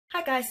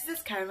Hi guys, this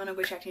is Karen and I'm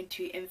reacting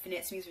to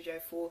Infinite's music video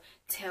for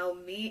Tell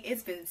Me.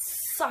 It's been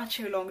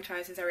such a long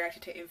time since I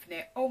reacted to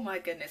Infinite. Oh my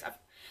goodness.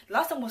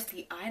 Last time was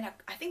The Eye, and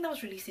I think that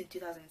was released in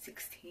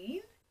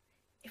 2016,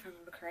 if I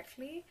remember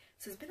correctly.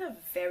 So it's been a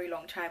very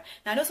long time.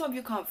 Now I know some of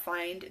you can't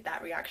find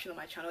that reaction on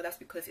my channel. That's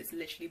because it's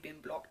literally been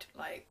blocked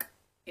like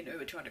in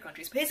over 200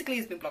 countries. Basically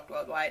it's been blocked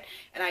worldwide,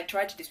 and I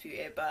tried to dispute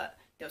it, but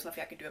there was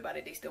nothing I could do about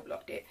it. They still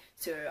blocked it,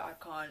 so I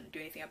can't do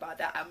anything about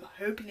that. I'm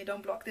hoping they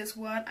don't block this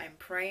one. I'm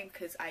praying,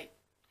 because I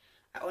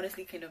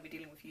honestly cannot be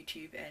dealing with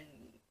YouTube, and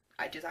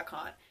I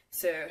can't.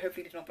 So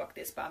hopefully they don't block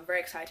this, but I'm very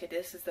excited.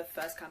 This is the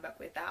first comeback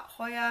with that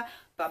Holler,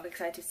 but I'm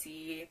excited to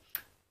see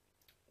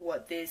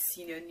what this,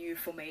 new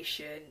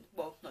formation,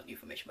 well, not new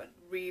formation, but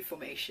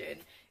reformation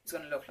is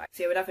going to look like.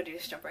 So yeah, without further ado,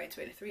 let's jump right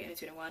into it. In 3,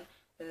 2, 1,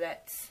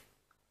 let's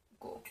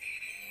go.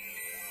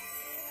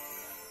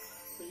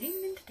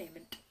 William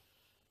Entertainment.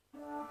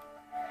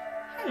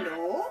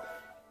 Hello.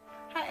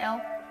 Hi,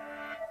 Elle.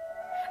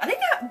 I think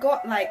I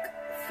got like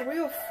 3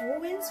 or 4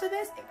 wins for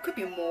this. It could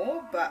be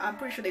more, but I'm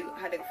pretty sure they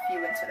had a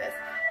few wins for this.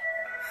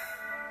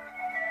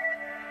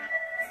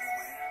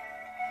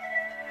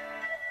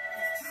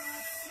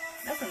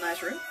 That's a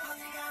nice room.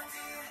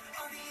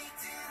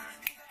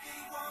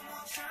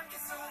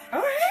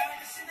 Alright.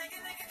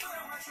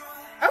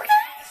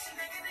 Okay.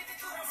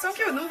 So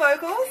cute, new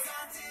vocals.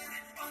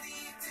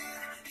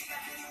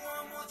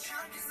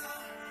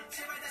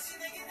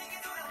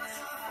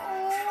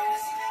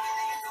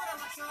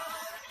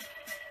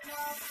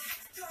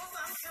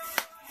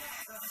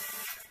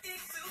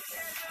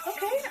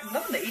 Okay, I'm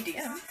loving the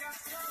EDM.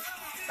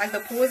 Like the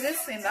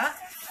pauses in that.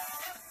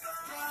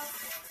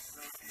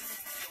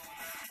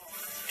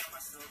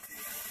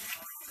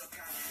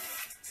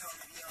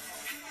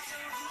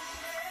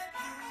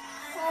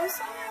 Oh,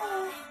 so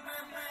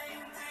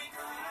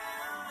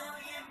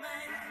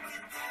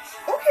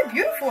okay,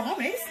 beautiful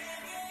harmonies.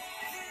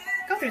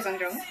 Go through song,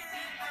 Jones.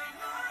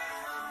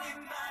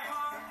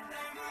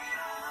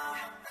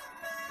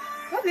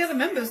 What are the other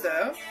members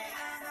though?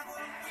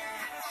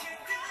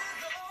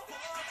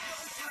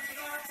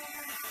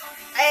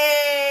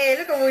 Hey,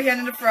 look at what we had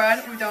in the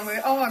front. We're done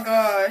with. Oh my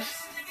gosh.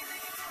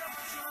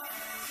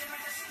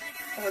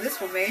 Oh, this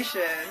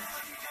formation.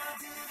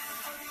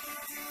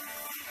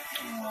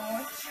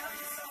 Oh,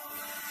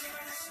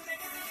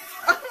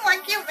 oh my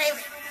cute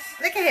baby.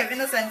 Look at him in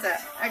the center.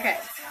 Okay.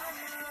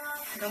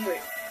 Don't move.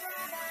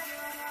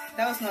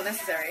 That was not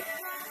necessary.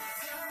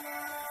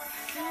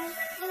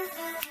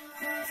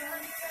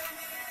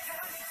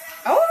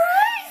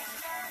 Alright.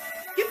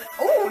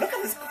 Oh, look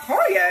at this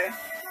choreo.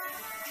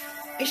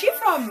 Is she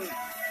from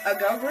a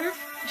girl group?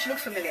 She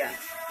looks familiar.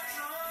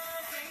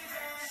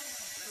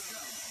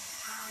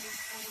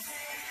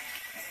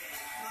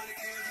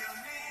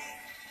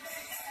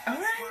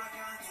 Alright.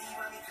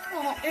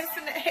 Oh,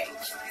 Infinite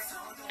H.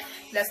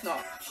 Let's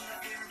not.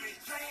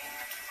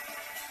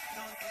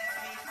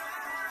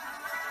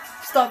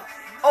 Stop.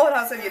 Oh,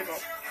 that was so beautiful.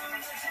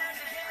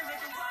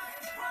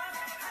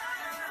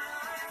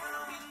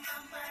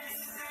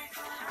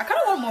 I kind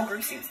of want more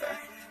group scenes though.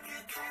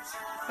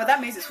 But that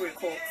maze is really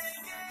cool.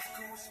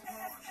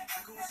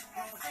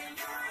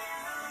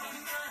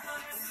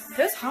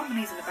 There's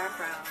harmonies in the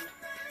background.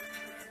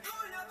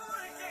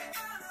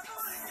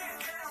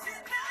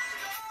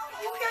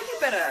 Oh yeah, you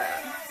better.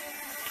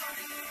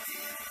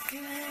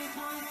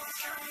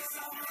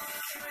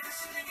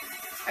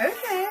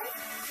 Okay.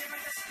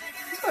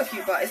 He's got a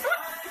cute butt. Is that?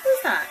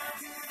 Who's that?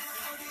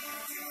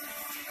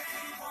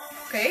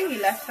 Okay, he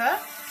left her.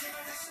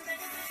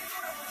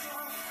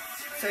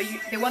 So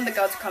they want the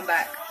girl to come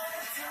back.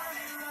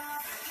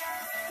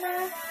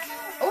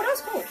 Oh, that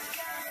was cool.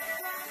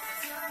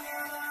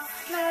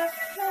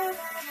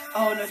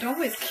 Oh no,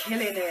 Dongo is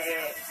killing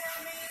it.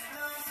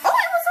 Oh,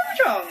 it was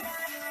Armstrong.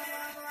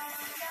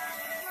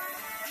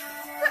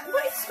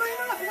 What is going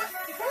on?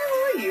 Where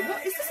are you?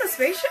 What is this, a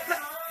spaceship?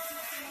 Like,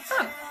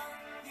 oh.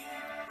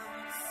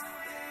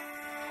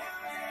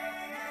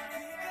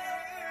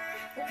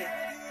 Okay.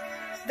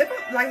 The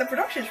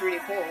production is really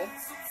cool.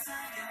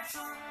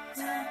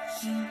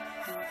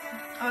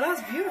 Oh, that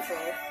was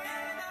beautiful.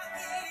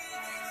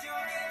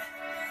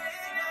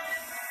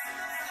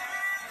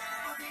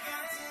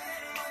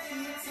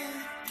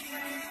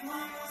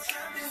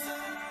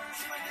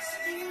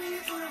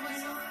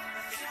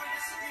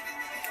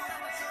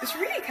 It's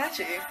really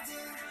catchy. Okay,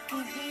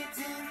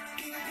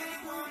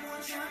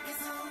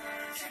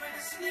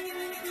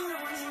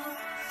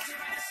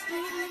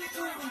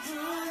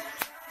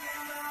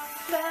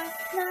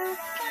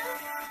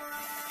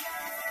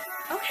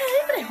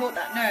 but I hold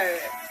that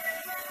note.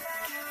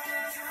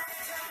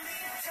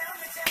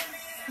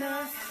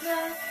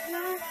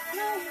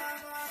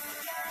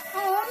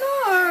 Oh no,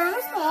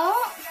 that's not.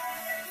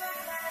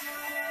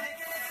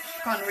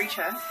 Can't reach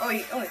her. Oh,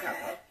 he can.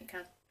 Well, he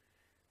can.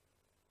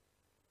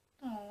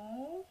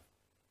 Oh.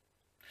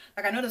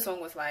 Like, I know the song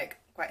was like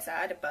quite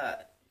sad,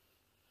 but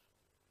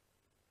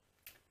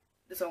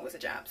the song was a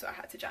jam, so I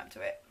had to jam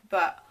to it.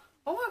 But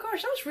oh my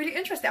gosh, that was really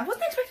interesting. I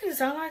wasn't expecting it to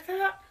sound like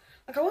that.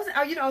 Like I wasn't,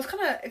 I was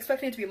kind of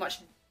expecting it to be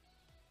much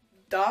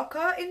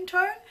darker in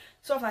tone,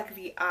 sort of like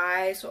the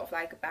eye, sort of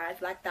like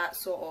bad, like that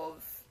sort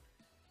of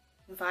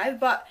vibe.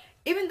 But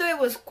even though it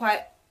was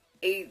quite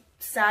a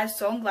sad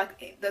song,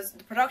 like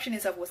the production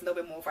itself was a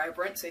little bit more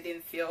vibrant, so it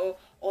didn't feel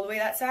all the way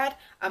that sad.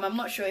 I'm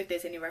not sure if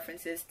there's any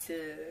references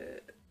to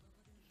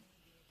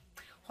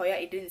Holler.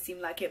 It didn't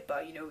seem like it,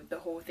 but you know, the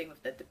whole thing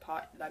with the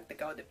like the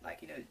girl that,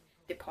 like, you know,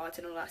 depart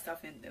and all that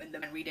stuff, and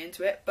then read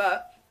into it.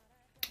 But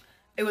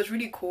it was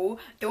really cool.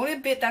 The only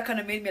bit that kind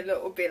of made me a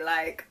little bit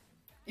like,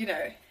 you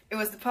know, it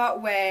was the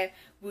part where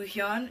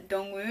Woohyun,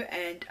 Dongwoo,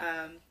 and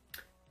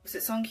was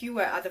it Songkyu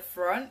were at the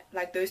front,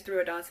 like those three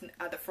were dancing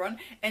at the front,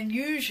 and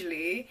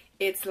usually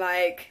it's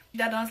like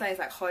that dance line is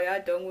like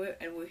Holler, Dongwoo,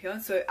 and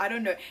Woohyun. So I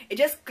don't know, it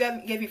just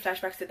gave me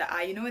flashbacks to the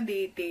eye, you know, when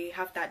they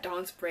have that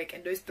dance break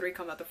and those three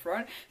come at the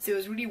front. So it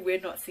was really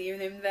weird not seeing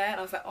them there, and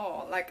I was like,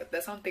 oh, like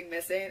there's something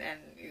missing. And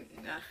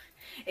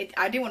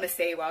I didn't want to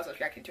say while I was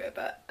reacting to it,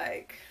 but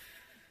like,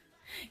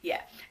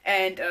 yeah.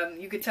 And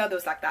you could tell there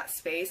was like that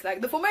space,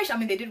 like the formation. I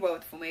mean, they did well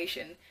with the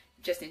formation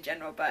just in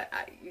general, but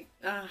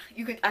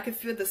I could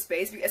feel the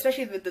space,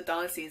 especially with the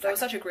dance scenes. It was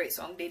such a great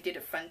song. They did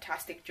a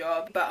fantastic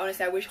job. But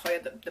honestly, I wish Holler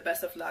the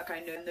best of luck. I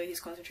know he's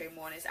concentrating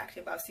more on his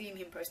acting, but I've seen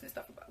him posting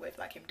stuff with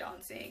like him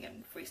dancing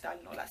and freestyling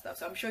and all that stuff,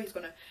 so I'm sure he's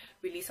gonna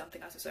release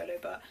something as a solo.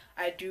 But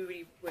I do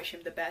really wish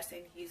him the best,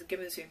 and he's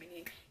given so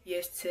many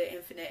years to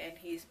Infinite, and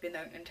he's been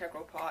an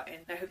integral part, and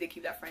I hope they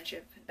keep that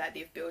friendship that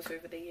they've built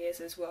over the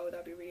years as well.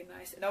 That'd be really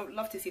nice, and I would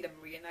love to see them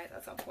reunite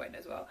at some point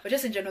as well. But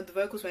just in general, the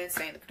vocals were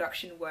insane, the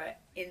production were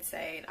insane.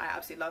 I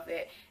absolutely love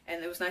it,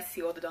 and it was nice to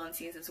see all the dance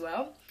scenes as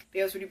well.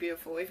 It was really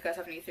beautiful. If you guys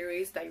have any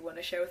theories that you want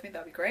to share with me,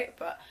 that'd be great.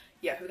 But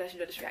yeah, hope you guys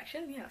enjoyed this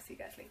reaction. Yeah, I'll see you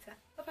guys later.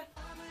 Bye bye.